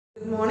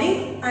Good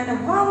morning and a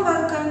warm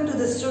welcome to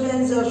the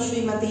students of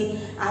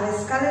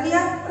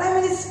Smt.R.S.Kalaria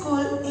Primary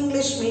School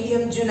English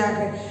Medium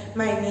Junagadh.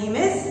 My name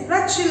is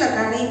Rajshree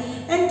Lakhani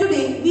and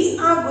today we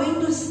are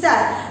going to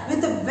start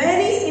with a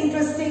very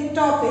interesting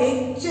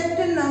topic,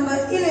 chapter number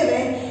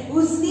 11,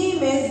 whose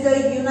name is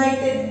the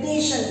United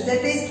Nations,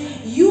 that is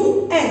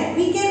UN.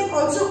 We can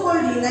also call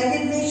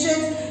United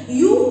Nations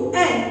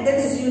UN, that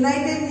is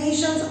United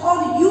Nations, or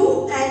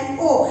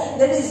UNO,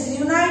 that is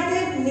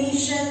United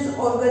Nations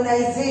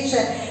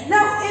Organization.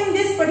 Now in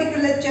this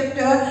particular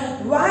chapter,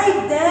 why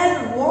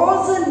there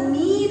was a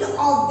need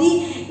of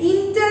the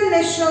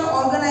international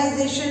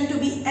organization to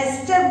be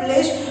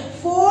established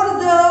for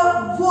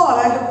the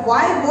world,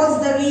 why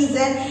was the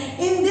reason,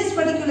 in this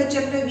particular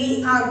chapter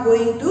we are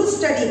going to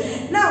study.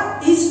 Now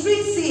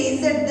history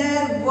says that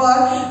there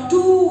were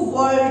two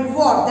world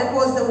wars, that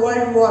was the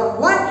World War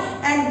I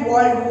and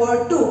World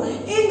War II.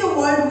 In the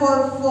World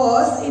War I,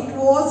 it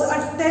was a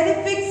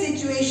terrific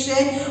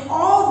situation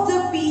of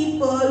the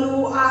people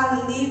who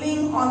are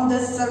living on the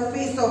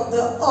surface of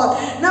the earth.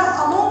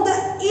 Now among the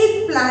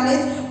 8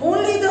 planets,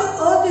 only the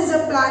earth is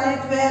a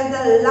planet where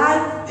the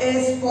life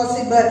is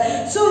possible.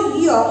 So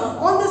here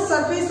on the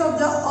surface of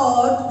the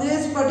earth,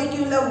 this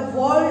particular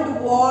World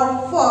War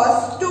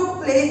I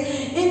took place,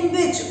 in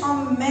which a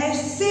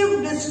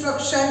massive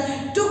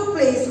destruction took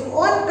place.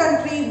 One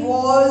country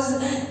was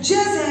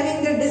just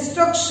having the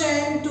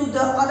destruction to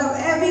the other,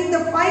 having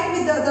the fight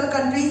with the other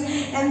countries,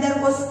 and there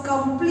was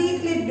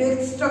completely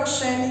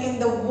destruction in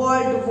the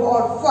World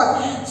War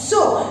I.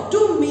 So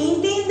to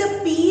maintain the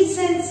peace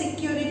and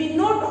security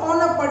not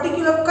on a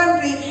particular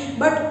country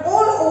but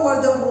all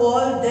over the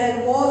world,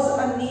 there was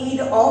a need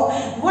of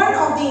one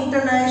of the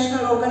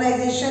international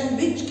organization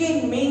which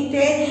can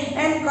maintain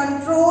and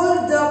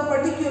control the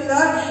particular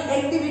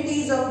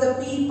activities of the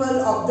people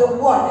of the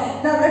world.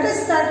 Now let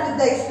us start with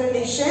the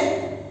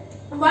explanation.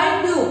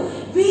 Why do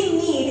we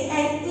need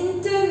an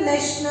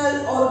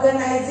international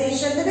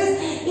organization? That is,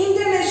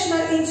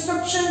 international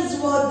instructions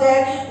were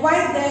there,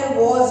 why there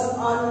was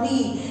a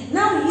need.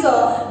 Now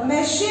here,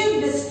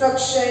 massive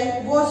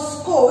destruction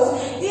was caused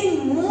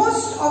in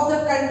most of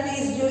the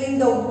countries during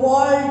the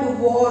World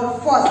War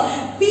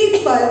I.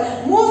 People,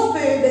 most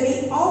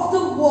probably of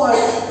the world,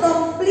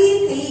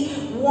 completely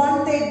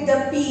wanted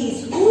the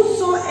peace.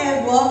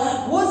 Whosoever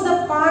was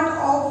the part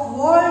of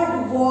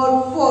World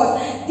War I,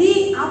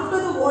 after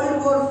the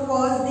World War I,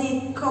 they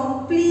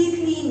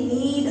completely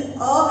need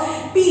a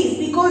peace,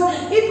 because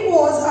it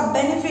was a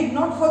benefit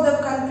not for the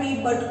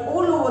country but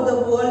all over the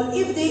world.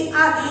 If they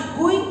are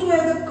going to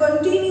have a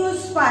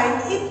continuous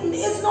fight, it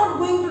is not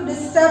going to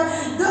disturb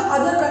the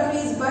other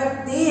countries,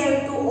 but they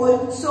have to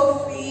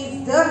also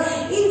face the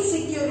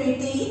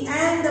insecurity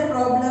and the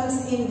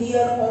problems in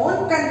their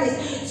own countries.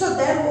 So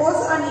there was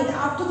a need.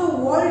 After the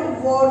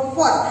World War I,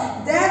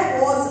 there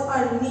was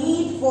a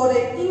need for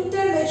an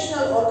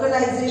international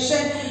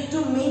organization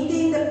to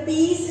maintain the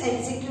peace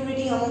and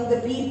security among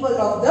the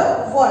people of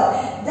the world.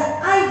 The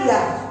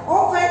idea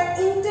of an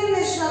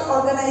international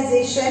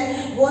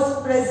organization was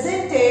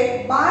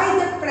presented by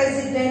the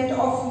President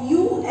of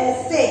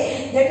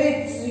USA, that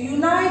is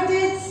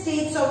United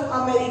States of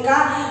America,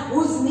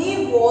 whose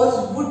name was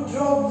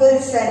Woodrow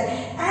Wilson.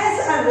 As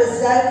a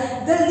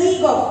result, the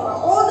League of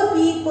all the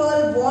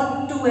people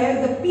want to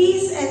have the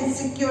peace and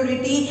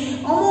security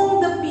among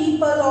the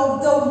people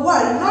of the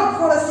world, not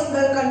for a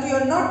single country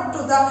or not to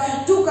the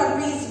 2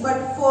 countries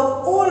but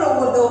for all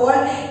over the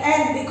world.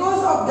 And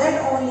because of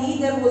that only,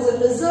 there was a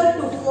result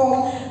to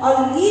form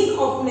a League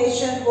of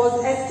Nations was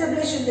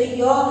established in the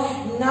year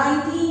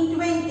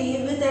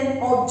 1920 with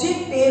an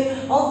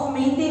objective of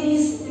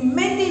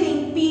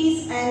maintaining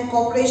peace and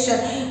cooperation.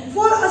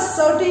 For a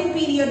certain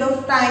period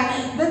of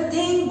time, the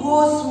thing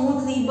goes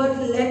smoothly, but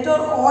later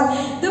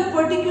on, the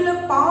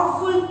particular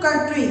powerful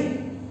country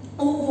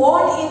who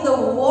won in the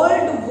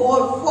World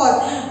War I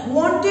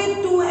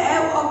wanted to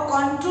have a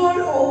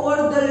control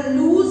over the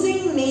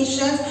losing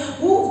nations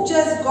who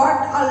just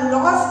got a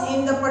loss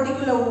in the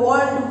particular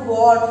World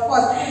War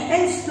I.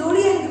 And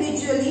slowly and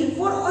gradually,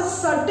 for a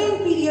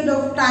certain period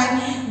of time,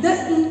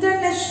 the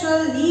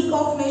International League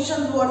of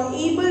Nations were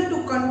able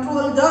to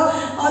control the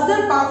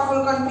other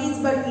powerful countries,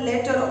 but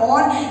later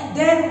on,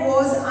 there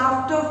was,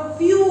 after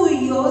few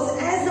years,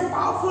 as the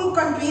powerful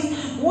countries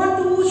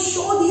want to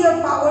show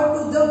their power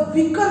to the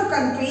weaker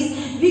countries,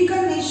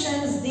 weaker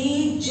nations,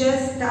 they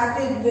just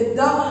started with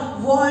the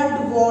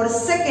World War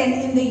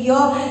II in the year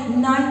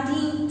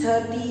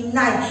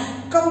 1939.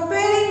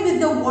 Comparing with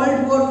the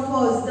World War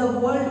I, the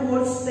World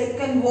War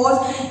II was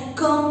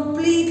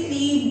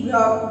completely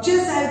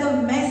just had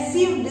a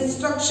massive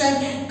destruction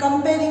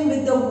comparing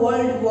with the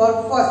World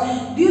War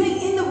I.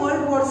 In the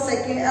World War I,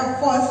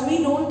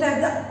 we don't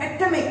have the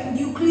atomic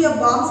nuclear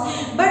bombs,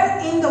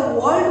 but in the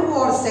World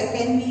War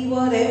II, we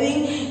were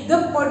having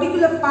the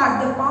particular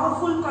part, the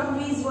powerful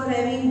countries were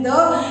having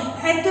the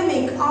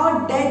atomic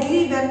or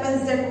deadly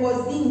weapons, that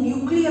was the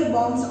nuclear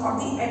bombs or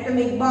the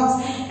atomic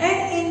bombs.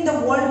 And in the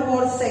World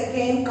War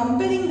II,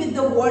 comparing with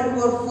the World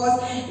War I,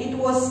 it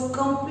was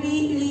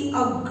completely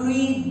a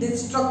great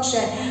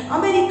destruction.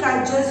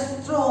 America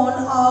just thrown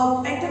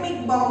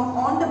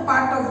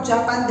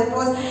Japan, that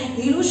was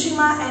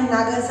Hiroshima and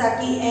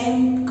Nagasaki,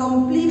 and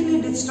completely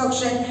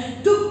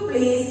destruction took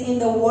place in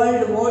the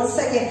World War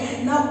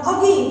II. Now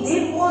again,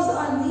 there was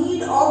a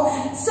need of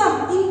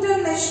some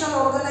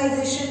international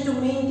organization to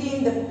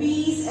maintain the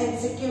peace and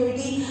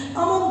security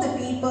among the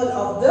people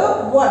of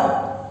the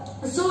world.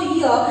 So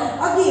here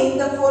again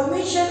the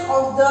formation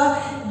of the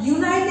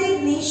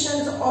United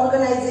Nations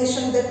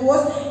organization, that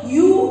was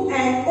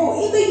U.N.O.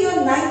 In the year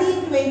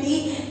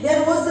 1920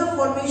 there was the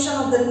formation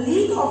of the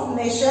League of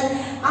Nations.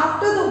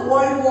 After the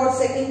World War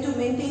II, to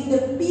maintain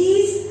the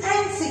peace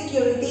and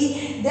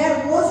security,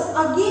 there was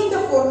again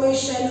the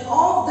formation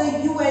of the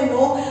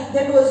UNO,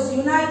 that was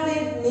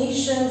United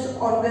Nations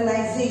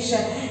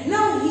organization.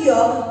 Now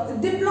here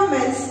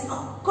diplomats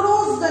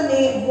across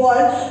the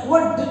world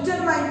were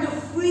determined to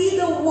free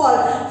the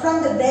world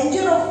from the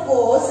danger of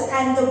wars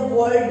and the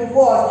world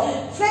wars.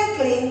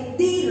 Franklin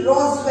D.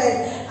 Roosevelt,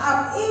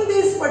 in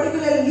this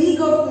particular League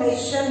of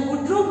Nations,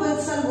 Woodrow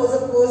Wilson was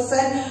a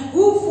person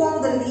who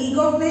formed the League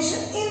of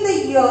Nations. In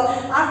the year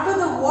after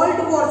the World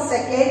War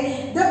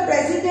II, the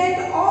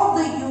President of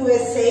the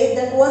USA,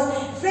 that was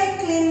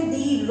Franklin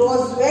D.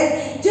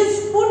 Roosevelt,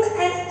 just put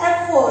an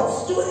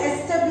effort to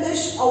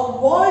establish a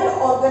world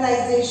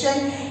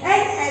organization,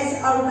 and as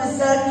a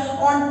result,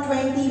 on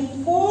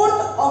 24th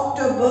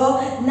October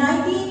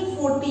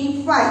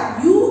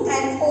 1945,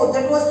 UNO,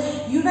 that was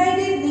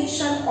United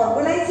Nations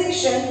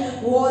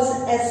Organization, was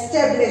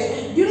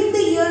established. During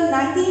the year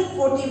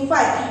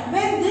 1945,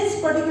 when this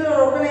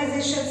particular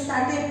organization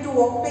started to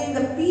obtain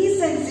the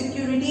peace and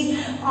security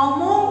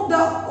among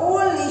the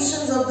all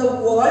nations of the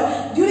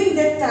world, during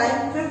that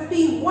time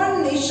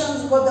 51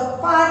 nations were the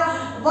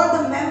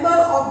member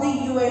of the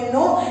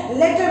UNO.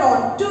 Later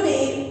on,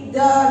 today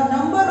the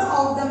number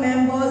of the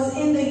members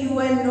in the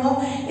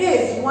UNO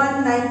is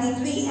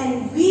 193,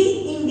 and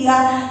we India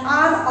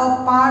are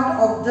a part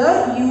of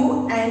the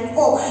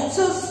UNO.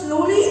 So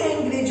slowly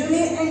and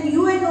gradually, and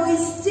UNO is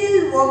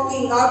still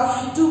working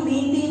out to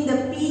maintain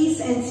the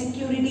peace and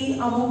security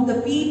among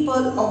the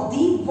people of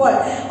the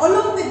world.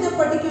 Along with the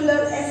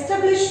particular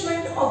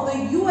establishment of the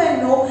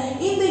UNO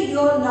in the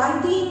year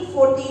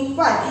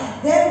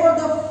 1945, there were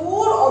the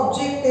 4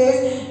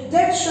 objectives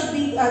that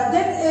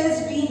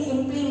is being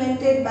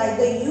implemented by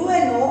the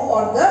UNO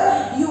or the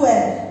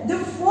UN. The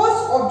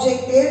first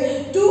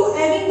objective, to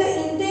having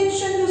the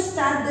intention to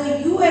start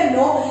the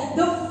UNO,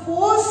 the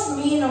first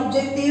main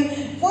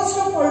objective, first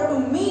of all, to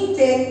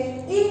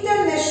maintain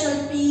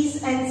international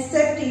peace and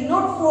safety,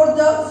 not for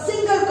the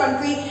single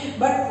country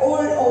but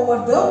all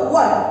over the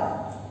world.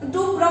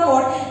 To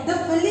promote the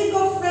feeling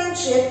of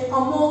friendship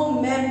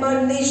among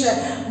member nations.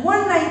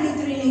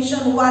 193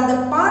 nations who are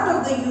the part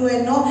of the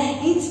UNO,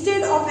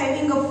 instead of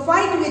having a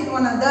fight with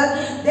one another,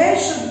 there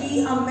should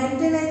be a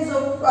maintenance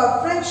of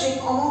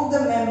friendship among the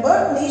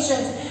member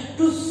nations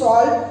to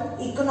solve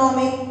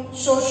economic,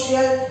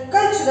 social,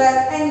 cultural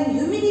and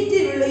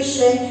humanity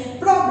relation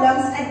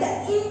problems at the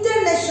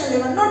international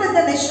level, not at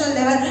the national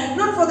level,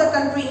 not for the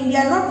country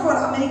India, not for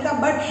America,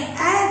 but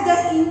at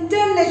the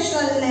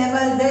international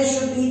level. There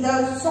should be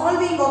the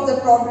solving of the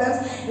problems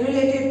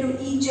related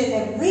to each and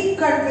every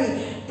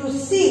country, to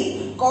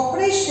seek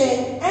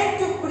cooperation and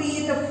to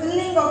create a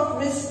feeling of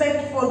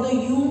respect for the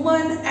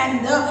human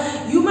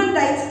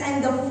rights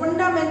and the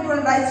fundamental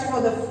rights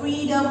for the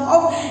freedom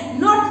of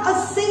not a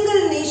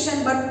single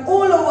nation but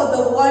all over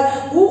the world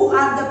who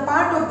are the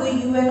part of the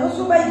UNO.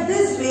 So by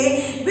this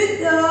way, with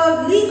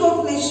the League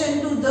of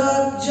Nations to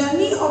the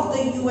journey of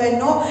the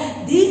UNO,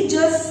 they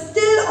just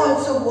still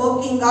also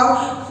working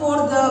out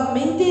for the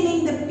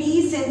maintaining the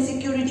peace and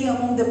security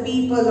among the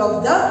people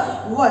of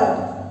the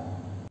world.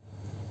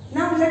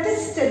 Now let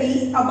us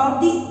study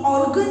about the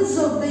organs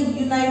of the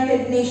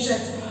United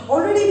Nations.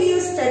 Already we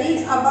have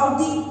studied about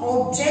the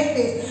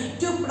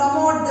objectives to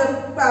promote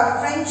the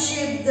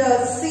friendship,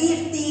 the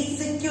safety,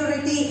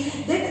 security.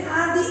 That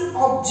are the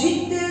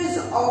objectives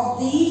of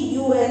the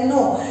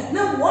UNO.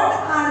 Now what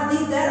are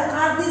the? There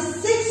are the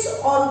 6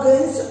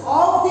 organs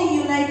of the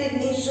United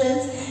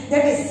Nations,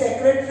 that is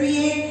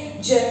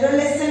Secretariat, General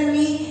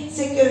Assembly,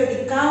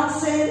 Security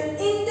Council,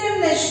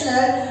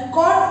 International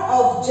Court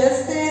of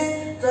Justice,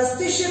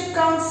 Trusteeship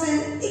Council,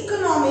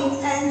 Economic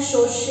and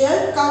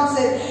Social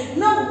Council.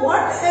 Now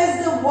what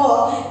is the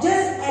work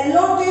just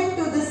allotted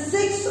to the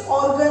 6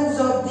 organs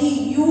of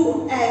the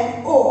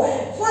UNO?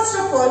 First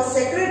of all,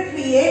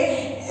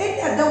 Secretariat.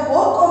 The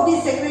work of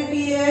the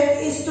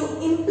Secretariat is to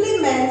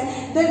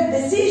implement the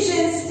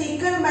decisions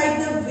taken by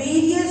the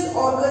various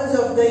organs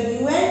of the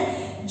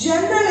UN.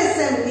 General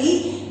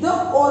Assembly,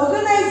 the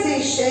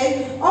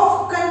organization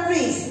of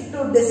countries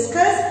to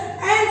discuss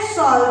and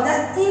solve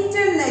the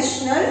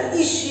international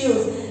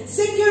issues.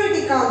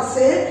 Security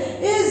Council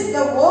is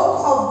the work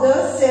of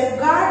the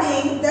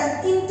safeguarding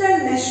the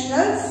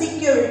international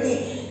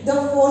security. The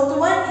 4th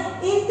one,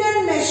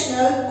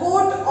 International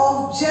Court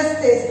of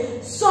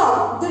Justice,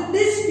 solve the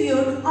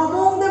dispute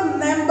among the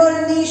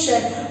member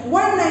nation.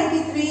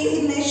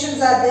 193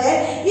 nations are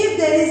there. If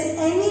there is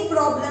any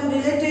problem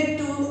related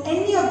to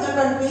any of the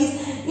countries,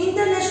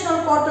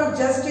 International Court of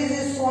Justice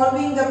is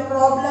solving the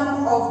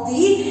problem of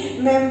the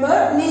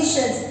member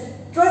nations.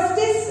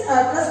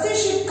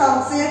 Trusteeship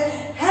Council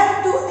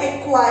have to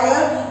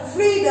acquire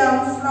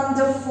freedom from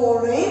the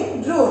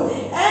foreign rule.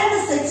 And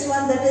the sixth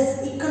one, that is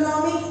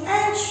Economic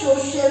and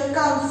Social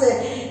Council.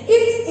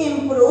 It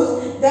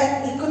improves the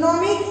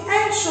economic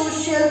and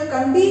social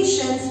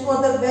conditions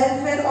for the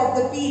welfare of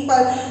the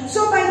people.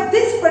 So by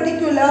this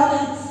particular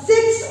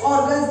 6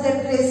 organs,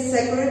 that is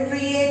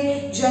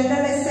Secretariat,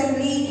 General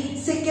Assembly,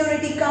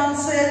 Security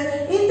Council,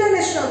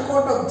 International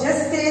Court of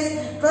Justice,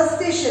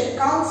 Trusteeship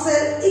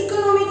Council,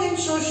 Economic and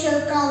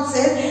Social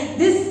Council,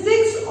 these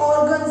 6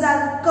 organs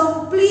are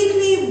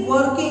completely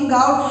working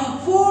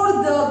out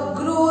for the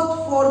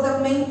growth, for the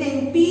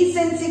maintain peace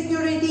and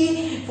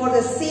security, for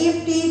the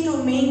safety, to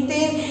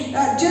maintain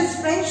just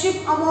friendship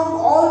among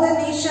all the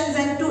nations,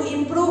 and to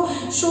improve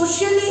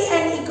socially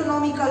and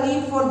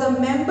economically for the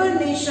member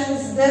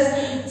nations.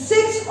 These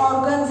 6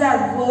 organs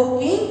are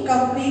working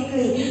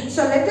completely.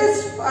 So let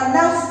us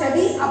now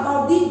study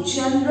about the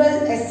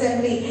General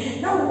Assembly.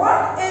 Now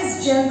what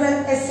is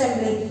General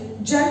Assembly?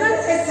 General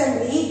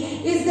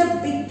Assembly is the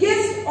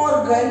biggest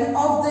organ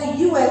of the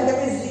UN,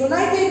 that is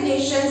United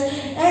Nations,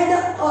 and the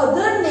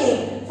other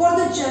name for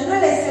the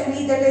General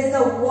Assembly, that is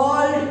the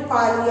World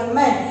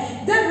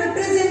Parliament. The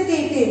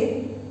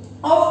representative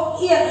of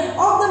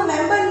the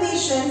member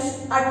nations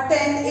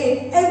attend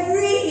it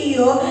every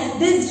year.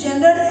 This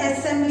General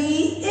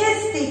Assembly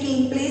is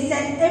taking place,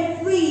 and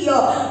every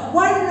year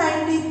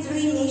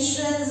 193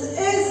 nations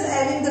is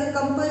having the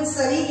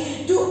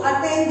compulsory to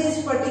attend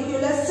this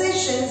particular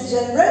sessions,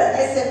 General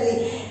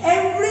Assembly.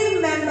 Every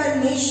member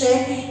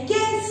nation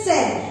can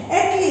send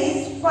at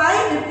least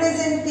 5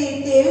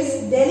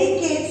 representatives,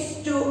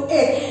 delegates to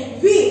it.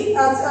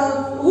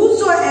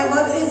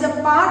 Whosoever is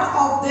a part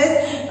of this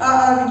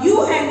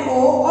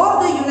U.N.O.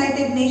 or the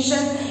United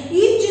Nations,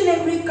 each and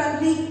every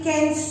country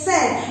can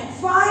send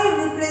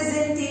 5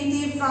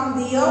 representatives from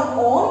their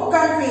own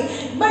country.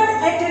 But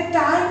at a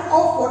time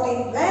of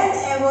voting,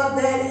 whenever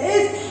there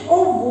is a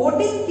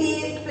voting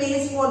take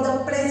place for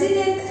the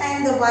president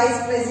and the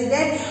vice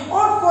president,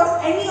 or for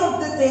any of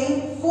the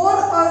thing, for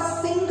a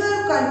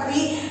single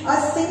country,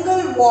 a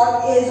single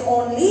vote is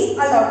only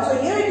allowed. So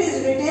here it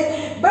is written,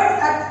 but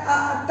at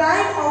a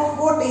time of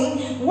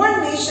voting,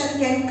 one nation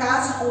can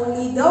cast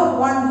only the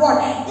one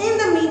vote. In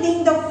the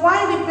meeting, the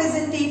 5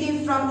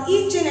 representatives from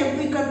each and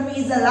every country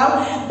is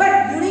allowed,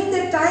 but during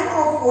the time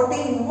of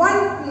voting,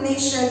 one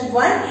nation,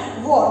 one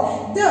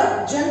vote.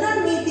 The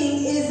general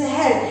meeting is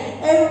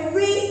held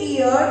every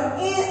year,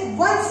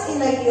 once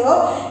in a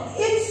year.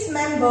 Its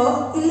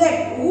member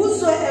elect,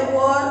 whosoever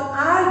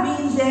are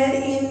being there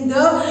in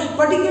the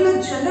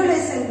particular General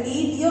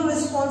Assembly, their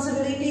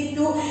responsibility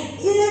to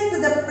elect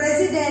the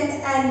president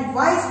and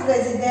vice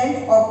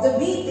president of the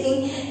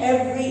meeting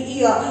every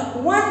year.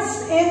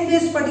 Once in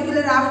this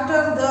particular,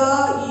 after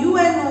the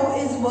UNO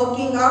is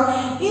working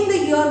out, in the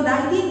year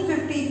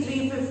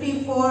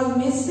 1953-54,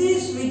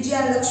 Mrs.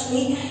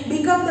 Rajshree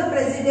became the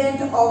president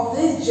of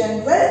this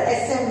General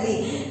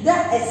Assembly. The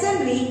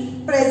Assembly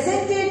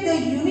presented the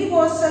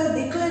Universal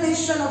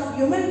Declaration of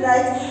Human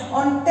Rights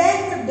on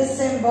 10th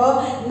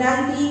December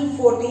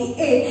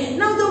 1948.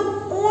 Now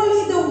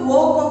only the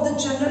work of the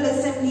General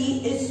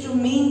Assembly is to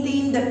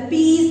maintain the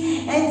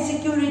peace and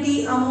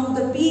security among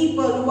the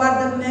people who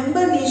are the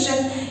member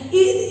nations.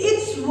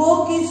 Its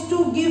work is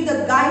to give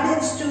the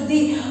guidance to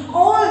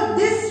all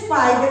these 5,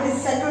 that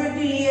is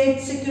Secretariat,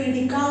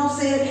 Security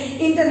Council,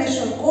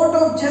 International Court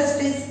of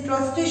Justice,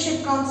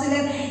 Trusteeship Council,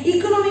 and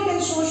Economic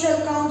and Social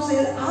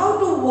Council, how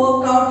to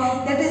work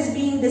out, that is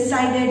being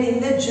decided in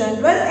the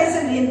General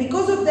Assembly. And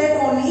because of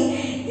that only,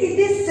 it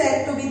is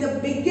said to be the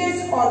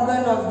biggest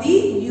organ of the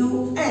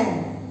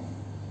UN.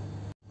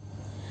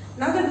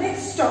 Now the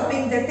next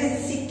topic, that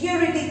is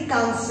Security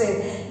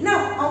Council.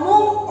 Now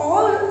among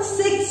all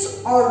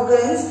 6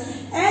 organs,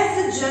 as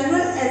the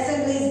General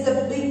Assembly is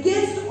the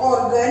biggest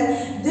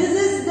organ, this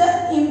is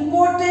the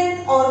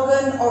important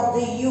organ of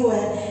the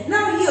UN.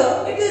 Now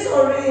here it is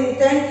already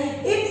written,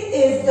 it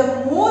is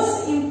the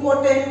most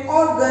important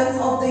organ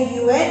of the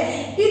UN.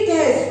 It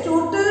has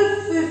total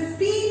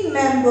 15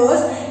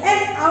 members,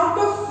 and out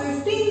of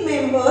 15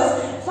 members,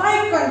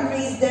 5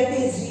 countries, that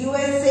is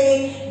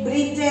USA,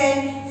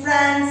 Britain,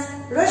 France,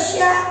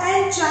 Russia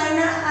and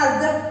China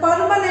are the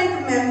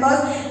permanent members.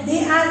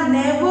 They are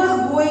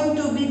never going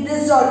to be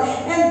dissolved.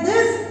 And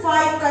these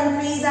 5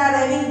 countries are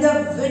having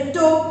the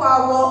veto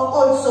power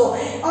also.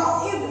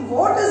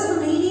 What is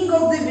the meaning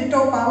of the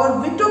veto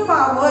power? Veto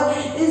power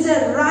is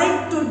a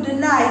right to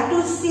deny,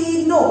 to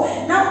say no.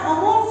 Now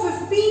among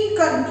 15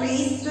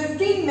 countries,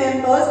 15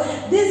 members,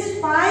 these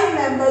 5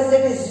 members,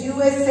 that is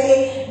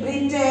USA,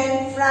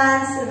 Britain,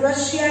 France,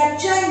 Russia,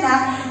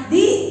 China,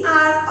 they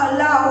are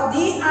allowed,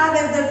 they are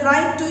have the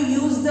right to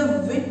use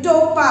the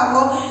veto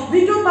power.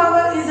 Veto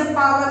power is a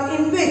power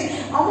in which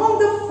among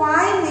the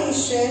 5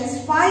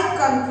 nations, 5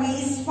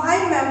 countries,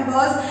 5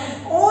 members,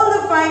 all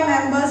the 5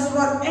 members,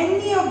 for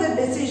any of the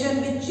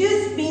decision which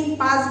is being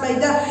passed by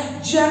the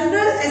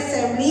General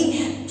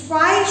Assembly,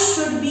 5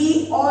 should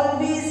be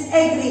always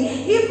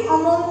agree. If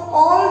among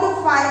all the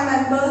 5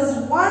 members,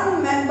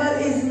 one member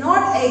is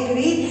not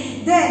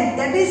agreed, then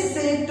that is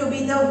said to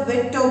be the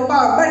veto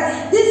power.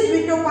 But this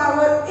veto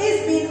power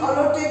is being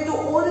allotted to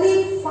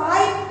only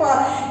 5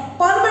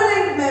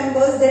 permanent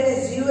members, that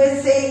is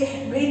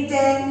USA,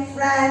 Britain,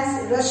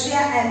 France,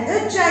 Russia and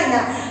the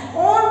China.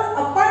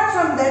 Apart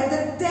from that,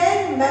 the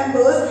 10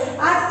 members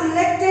are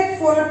elected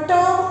for a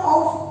term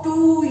of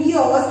 2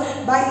 years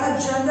by a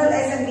General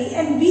Assembly,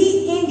 and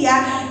we India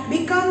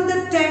become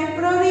the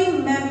temporary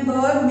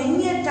member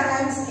many a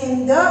times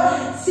in the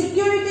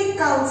Security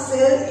Council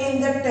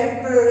as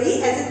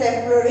a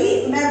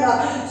temporary member.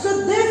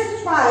 So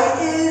this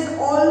 5 is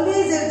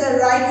always have the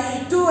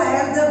right to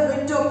have the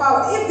veto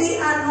power. If they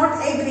are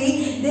not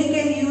agree, they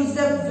can use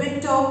the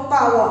veto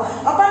power.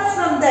 Apart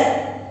from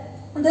that,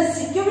 the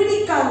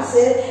Security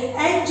Council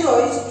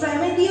enjoys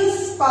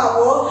tremendous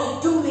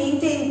power to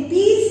maintain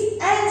peace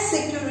and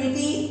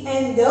security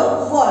in the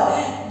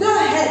world.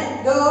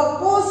 The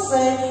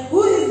person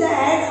who is the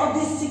head of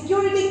the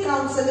Security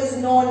Council is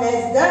known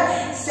as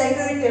the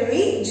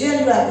Secretary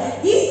General.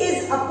 He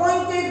is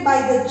appointed by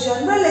the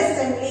General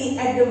Assembly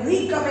at the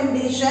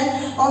recommendation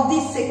of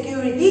the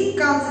Security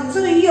Council.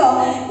 So here,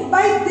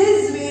 by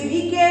this way,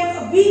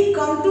 we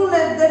come to know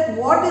that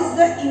what is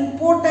the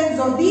importance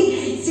of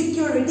the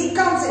Security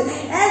Council.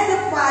 As the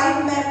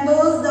 5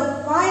 members,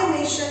 the 5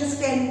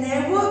 nations can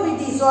never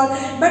be dissolved,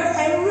 but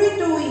every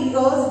 2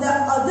 years the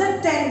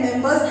other 10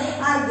 members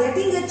are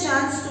getting a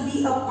chance to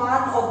be a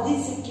part of the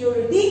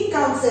Security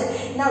Council.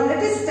 Now let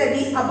us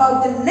study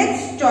about the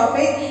next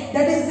topic,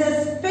 that is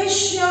the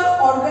special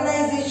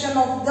organization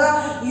of the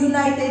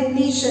United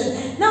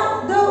Nations.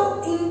 Now the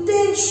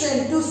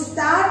intention to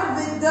start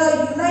with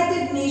the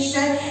United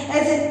Nations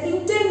as an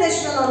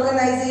international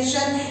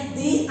organization,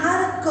 they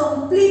are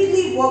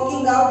completely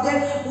working out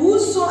that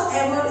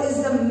whosoever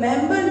is the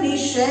member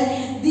nation,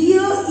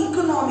 their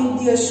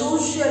economic, their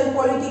social,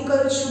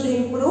 political should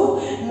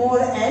improve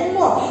more and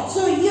more.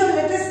 So here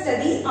let us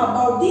study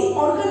about the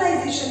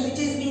organization which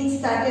is being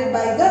started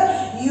by the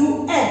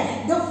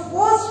UN. The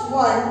first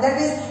one,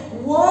 that is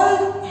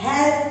World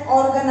Health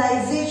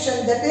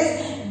Organization, that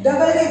is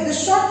WHO. The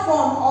short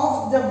form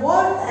of the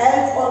World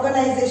Health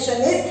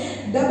Organization is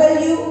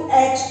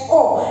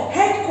WHO.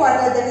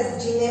 Headquarters, that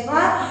is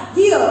Geneva.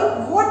 Here,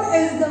 what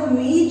is the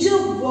major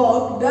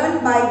work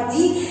done by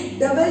the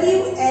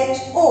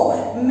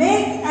WHO?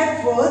 Make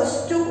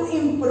efforts to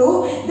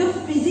improve the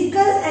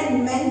physical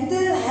and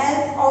mental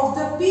health of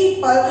the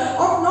people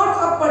of not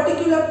a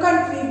particular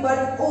country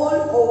but all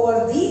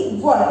over the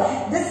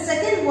world. The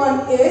second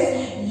one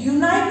is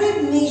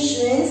United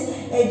Nations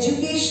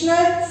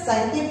Educational,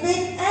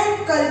 Scientific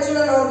and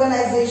Cultural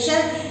Organization.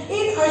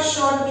 In a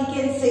short, we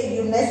can say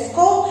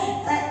UNESCO.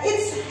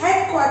 Its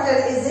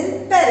headquarters is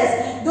in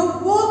Paris. The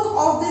work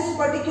of this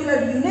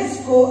particular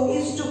UNESCO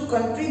is to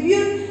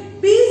contribute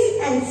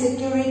peace and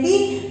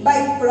security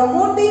by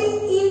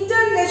promoting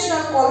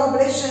international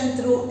collaboration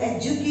through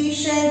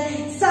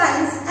education,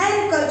 science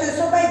and culture.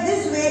 So by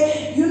this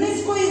way,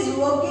 UNESCO is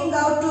working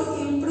out to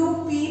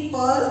improve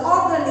people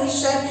or the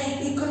nation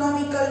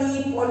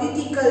economically,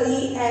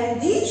 politically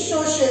and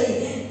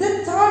socially.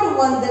 The third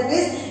one, that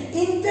is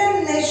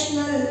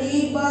International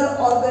Labour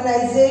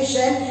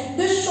Organization.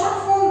 The short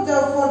form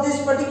for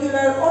this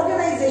particular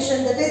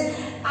organization, that is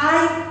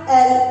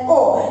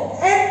ILO.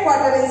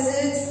 Headquarters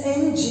is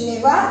in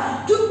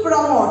Geneva to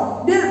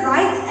promote the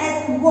right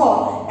at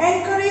work,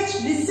 encourage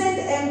decent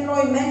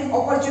employment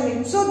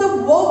opportunities. So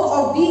the work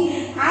of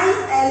the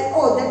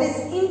ILO, that is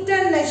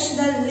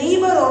International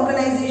Labour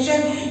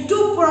Organization,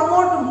 to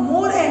promote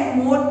more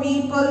and more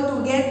people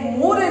to get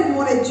more and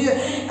more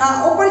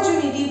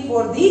opportunity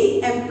for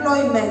the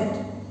employment.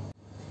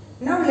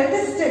 Now let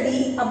us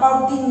study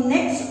about the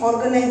next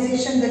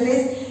organization, that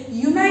is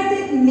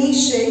United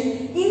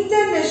Nations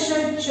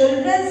International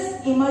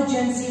Children's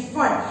Emergency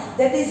Fund,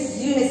 that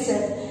is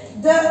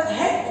UNICEF. The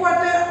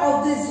headquarters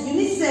of this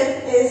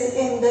UNICEF is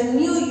in the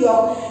New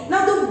York.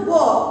 Now the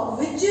work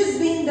which is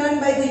being done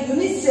by the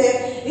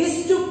UNICEF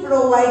is to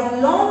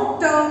provide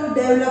long-term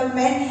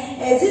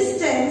development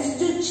assistance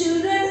to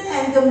children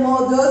and the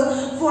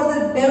mothers for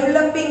the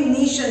developing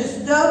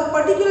nations. The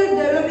particular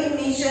developing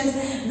nations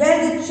where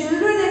the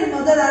children and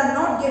mother are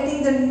not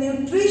getting the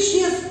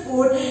nutritious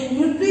food,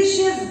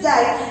 nutritious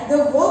diet, the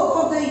work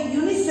of the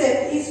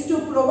UNICEF is to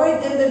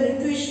provide them the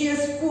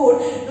nutritious food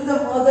to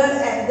the mother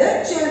and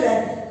the children.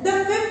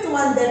 The fifth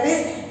one, that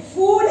is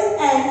Food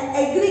and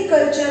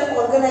Agriculture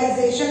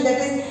Organization,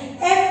 that is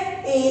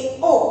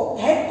FAO.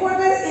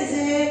 Headquarters is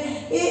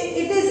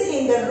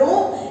in the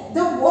Rome.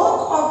 The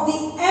work of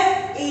the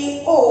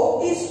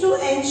FAO is to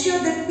ensure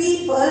that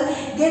people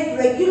get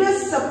regular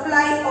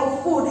supply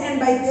of food, and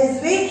by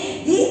this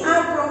way they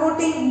are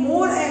promoting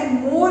more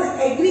and more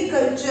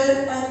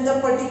agriculture in the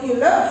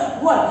particular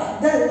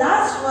world. The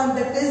last one,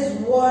 that is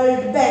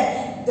World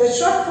Bank. The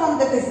short form,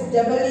 that is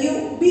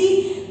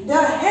WB. The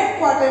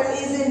headquarters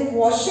is in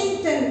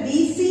Washington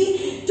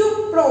DC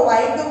to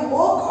provide the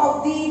work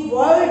of the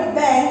World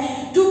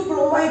Bank to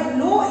provide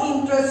low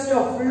interest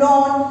of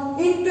loan,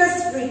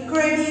 interest-free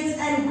credits,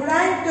 and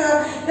grants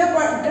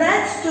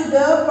to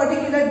the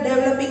particular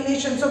developing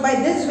nation. So by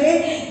this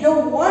way, the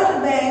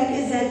World Bank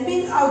is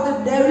helping out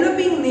the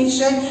developing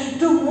nation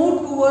to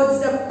move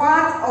towards the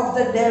path of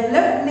the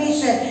developed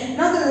nation.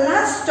 Now the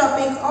last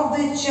topic of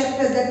this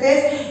chapter, that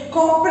is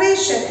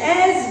cooperation.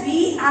 As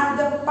we are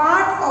the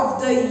part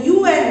of the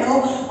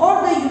U.N.O.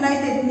 or the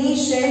United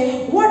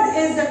Nations, what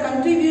is the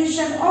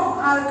contribution of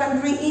our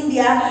country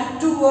India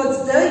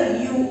towards the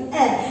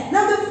UN?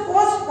 Now the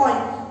first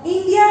point,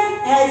 India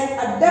has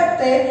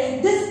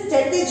adopted this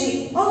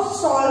strategy of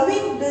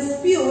solving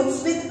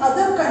disputes with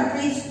other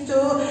countries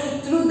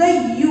through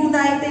the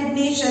United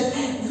Nations.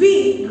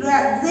 We, in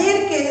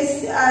their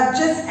case,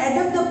 just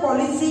adopt the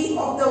policy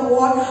of the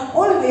war.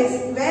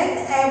 Always,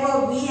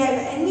 whenever we have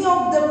any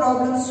of the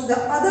problems to the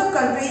other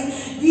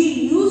countries,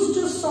 we used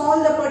to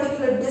solve the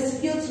particular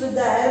disputes with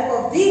the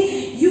help of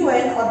the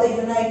UN or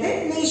the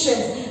United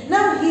Nations.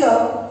 Now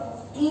here,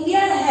 India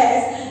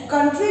has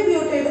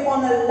contributed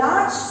on a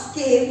large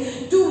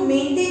scale to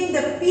maintain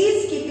the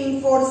peacekeeping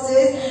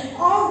forces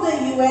of the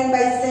UN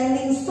by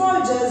sending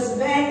soldiers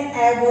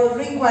whenever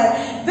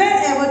required.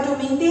 Whenever to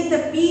maintain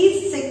the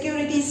peace,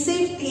 security,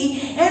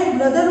 safety and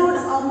brotherhood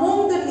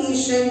among the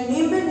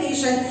member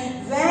nation,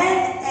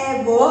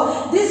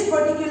 whenever this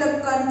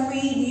particular country,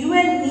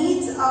 UN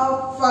needs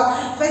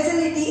a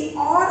facility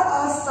or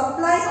a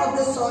supply of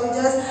the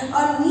soldiers,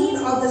 a need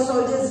of the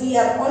soldiers, we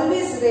are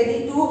always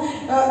ready to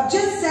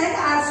just send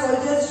our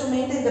soldiers to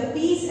maintain the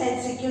peace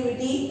and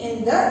security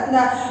in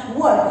the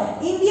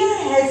world. India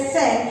has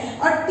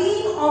sent a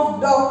team of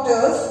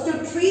doctors to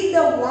treat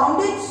the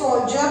wounded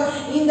soldier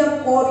in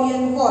the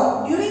Korean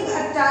War. During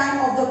a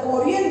time of the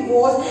Korean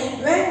War,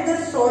 when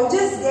the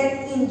soldiers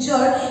get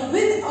injured,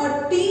 with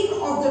a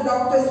team of the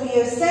doctors we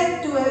have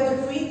sent to have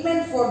the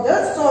treatment for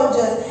the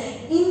soldiers.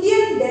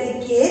 Indian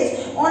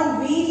delegates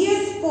on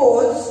various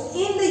posts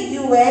in the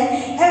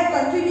UN have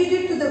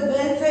contributed to the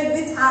welfare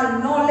with our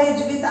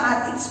knowledge, with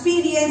our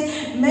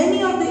experience.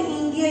 Many of the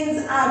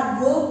Indians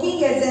are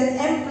working as an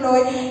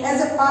employee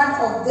as a part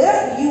of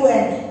the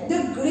UN.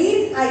 The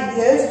great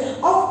ideals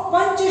of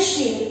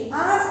Panchashil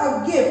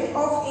are a gift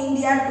of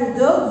India to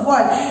the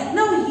world.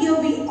 Now here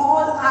we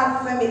all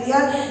are familiar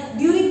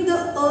during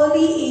the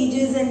early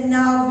ages, and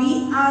now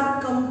we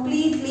are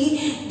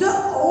completely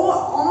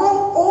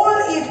among all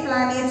 8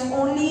 planets,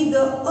 only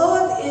the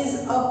Earth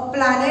is a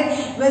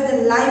planet where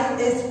the life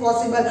is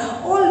possible.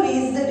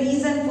 Always the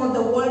reason for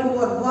the World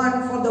War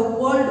I, for the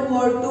World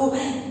War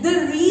II,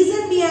 the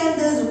reason behind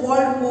this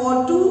World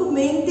War to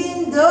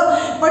maintain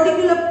the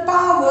particular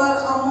power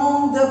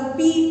among the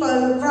people,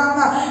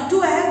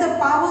 to have the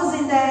powers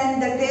in the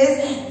hand, that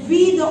is,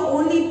 we the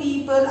only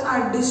people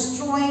are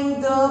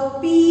destroying the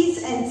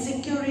peace and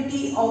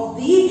security of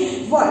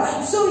the world.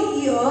 So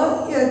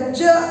here,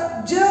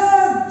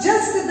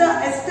 just the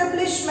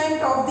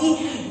establishment of the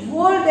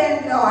World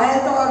Health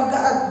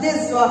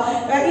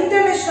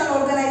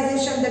international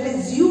organization, that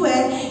is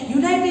UN,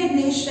 United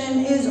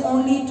Nations, is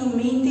only to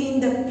maintain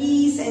the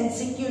peace and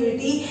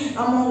security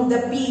among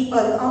the people,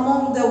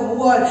 among the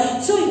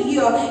world. So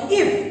here,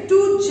 if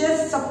to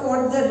just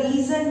support, the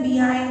reason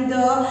behind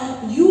the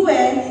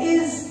UN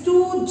is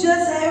to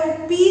just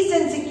have peace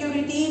and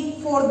security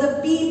for the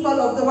people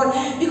of the world,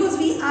 because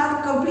we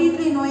are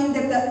completely knowing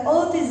that the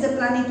Earth is the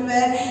planet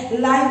where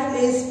life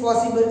is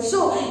possible.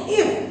 So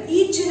if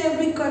each and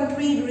every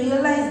country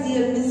realize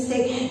their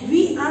mistake,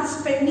 we are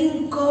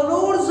spending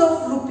crores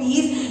of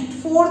rupees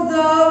for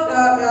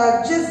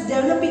the just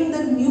developing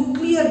the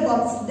nuclear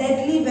bombs,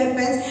 deadly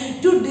weapons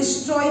to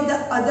destroy the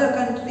other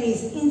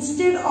countries.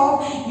 Instead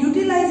of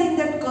utilizing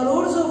that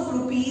crores of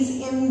rupees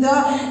in the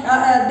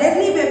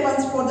deadly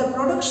weapons for the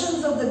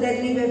productions of the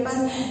deadly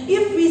weapons,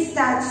 if we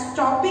start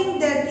stopping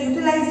that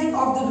utilizing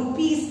of the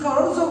rupees,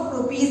 crores of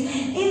rupees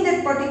in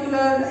that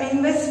particular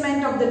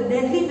investment of the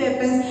deadly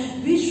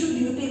weapons, we should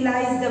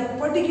utilize the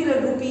particular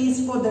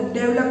rupees for the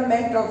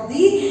development of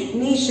the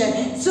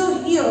nation.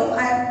 So here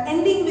I am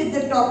ending with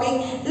the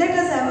topic. Let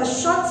us have a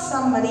short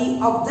summary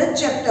of the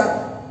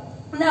chapter.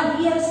 Now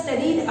we have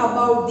studied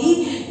about the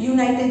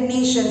United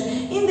Nations.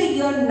 In the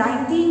year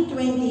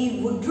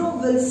 1920, Woodrow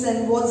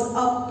Wilson was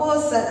a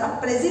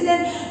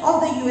president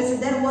of the USA.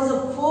 There was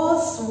a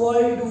First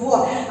World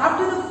War.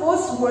 After the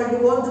First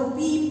World War, the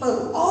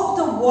people of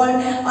the world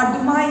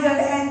admired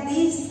and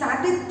they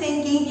started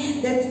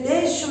thinking that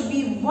there should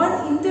be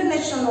one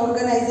international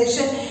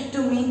organization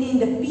to maintain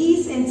the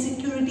peace and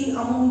security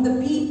among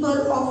the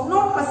people of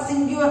not a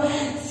single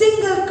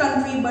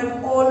country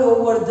but all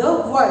over the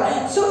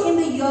world. So in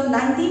the year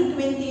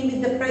 1920,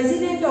 with the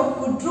president of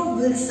Woodrow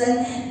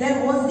Wilson,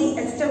 there was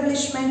the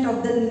establishment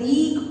of the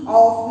League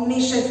of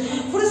Nations.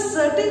 For a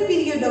certain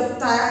period of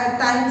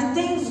time,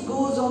 the things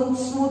goes on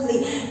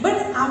smoothly. But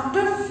after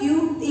a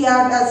few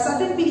a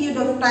certain period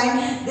of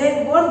time,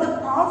 there were the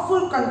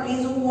powerful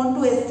countries who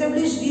want to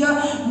establish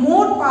their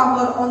more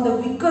power on the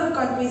weaker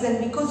countries,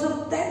 and because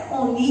of that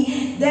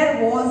only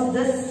there was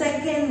the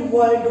Second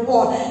World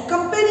War.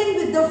 Comparing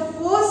with the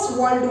First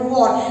World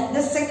War,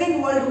 the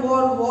Second World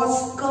War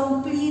was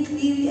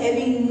completely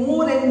having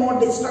more and more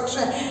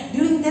destruction.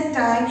 During that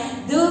time,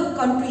 the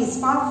countries,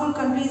 powerful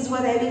countries, were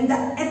having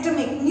the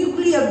atomic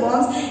nuclear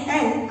bombs,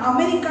 and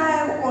America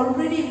have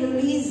already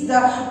released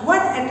the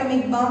one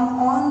atomic bomb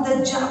on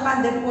the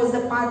Japan, that was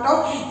the part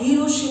of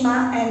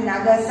Hiroshima and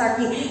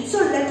Nagasaki. So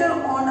later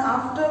on,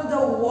 after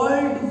the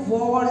World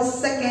War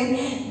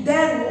II,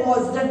 there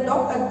was the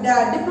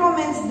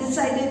diplomats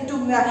decided to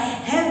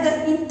have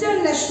the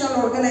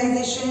international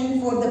organization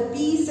for the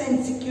peace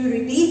and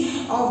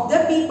security of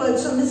the people.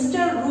 So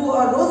Mr.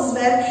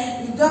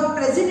 Roosevelt, the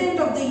president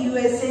of the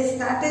USA,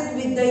 started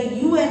with the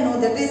U.N.O.,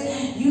 that is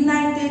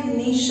United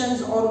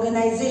Nations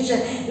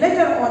Organization.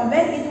 Later on,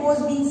 when it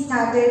was being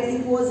started,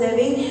 it was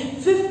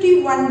having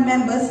 51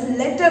 members.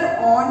 Later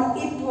on,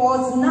 it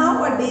was,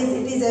 nowadays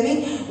it is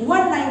having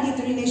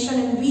 193 nations,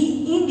 and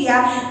we,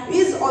 India,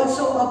 is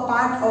also a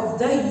part of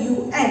the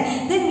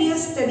UN. Then we have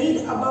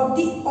studied about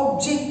the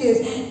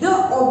objectives. The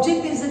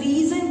objectives, the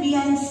reason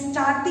behind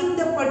starting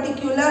the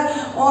particular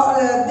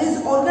this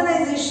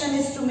organization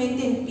is to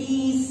maintain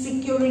peace,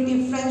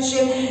 security,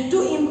 friendship,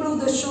 to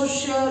improve the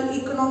social,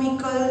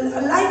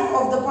 economical life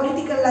of the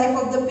political life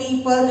of the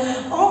people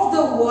of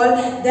the world.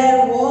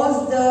 There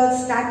was the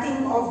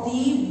starting of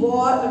the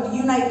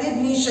United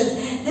Nations.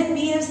 Then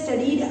we have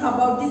studied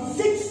about the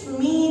 6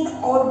 main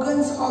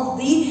organs of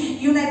the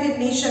United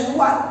Nations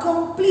who are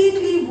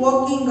completely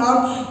working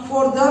out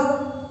for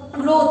the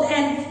growth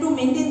and to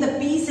maintain the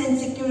peace and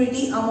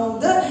security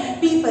among the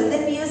people.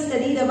 Then we have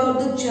studied about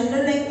the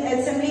General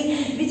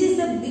Assembly, which is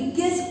the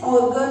biggest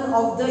organ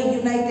of the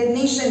United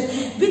Nations,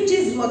 which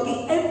is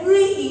working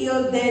every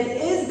year. There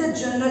is the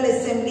General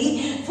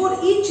Assembly for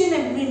each and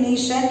every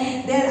nation.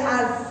 There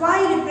are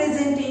 5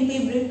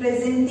 representatives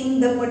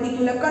representing the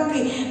particular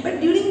country.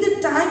 But during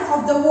the time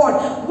of the war,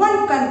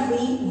 one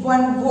country,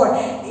 one vote.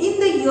 In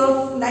the year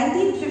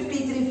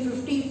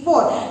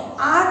 1953-54,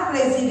 our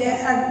president,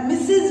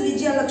 Mrs.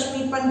 Vijaya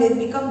Lakshmi Pandit,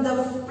 become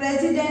the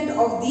president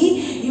of the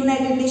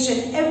United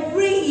Nations.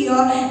 Every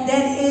year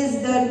there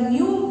is the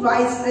new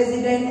vice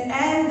president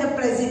and the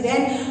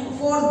president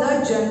for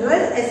the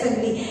General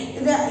Assembly.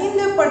 In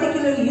the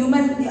particular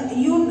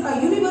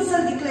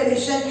Universal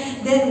Declaration,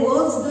 there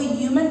was the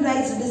human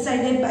rights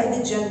decided by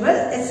the General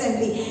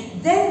Assembly.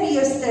 Then we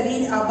have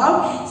studied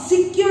about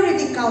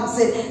Security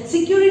Council.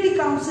 Security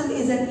Council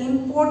is an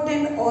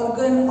important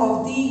organ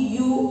of the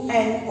UNO,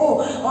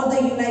 or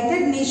the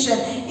United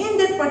Nations. In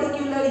that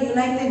particular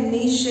United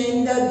Nations,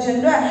 in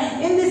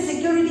the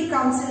Security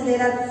Council,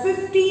 there are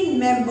 15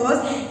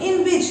 members,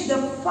 in which the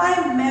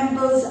 5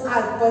 members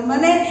are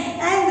permanent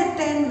and the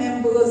 10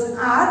 members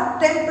are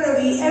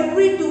temporary.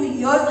 Every 2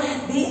 years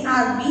they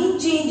are being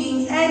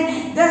changing,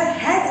 and the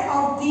head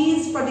of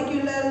these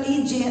particularly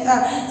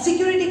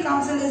Security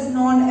Council is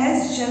known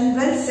as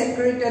General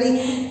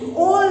Secretary.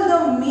 All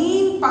the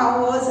main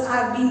powers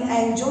are being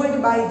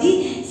enjoyed by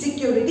the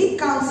Security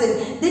Council.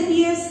 Then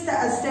we have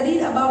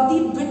studied about the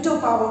veto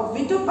power.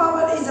 Veto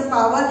power is a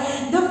power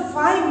the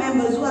 5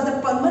 members who are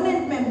the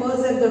permanent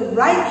members have the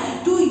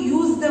right to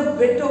use the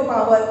veto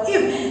power.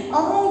 If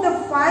among the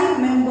 5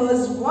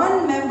 members,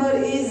 one member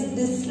is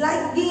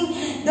disliking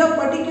the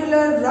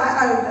particular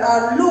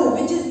law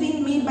which is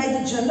being made by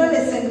the General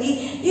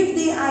Assembly, if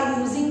they are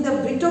using the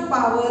veto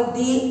power,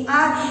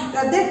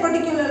 that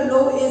particular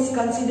law is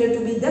considered to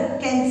be the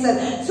cancel.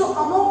 So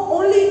among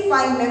only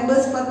 5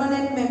 members,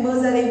 permanent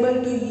members are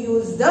able to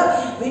use the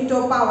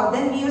veto power.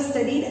 Then we have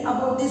studied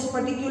about this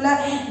particular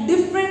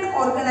different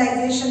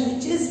organization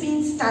which is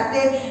being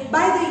started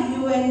by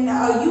the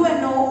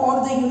UNO,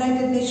 or the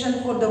United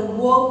Nations, for the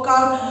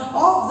workout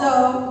of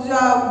the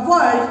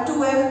world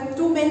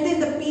to maintain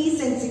the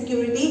peace and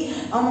security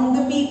among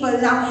the people.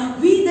 Now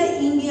we the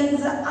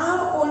Indians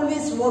are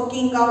always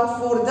working out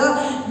for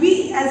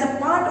we as a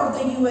part of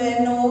the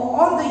UNO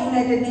or the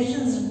United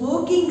Nations,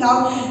 working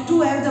out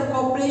to have the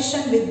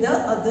cooperation with the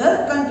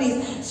other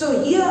countries.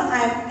 So here I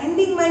am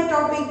ending my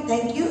topic.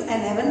 Thank you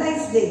and have a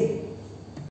nice day.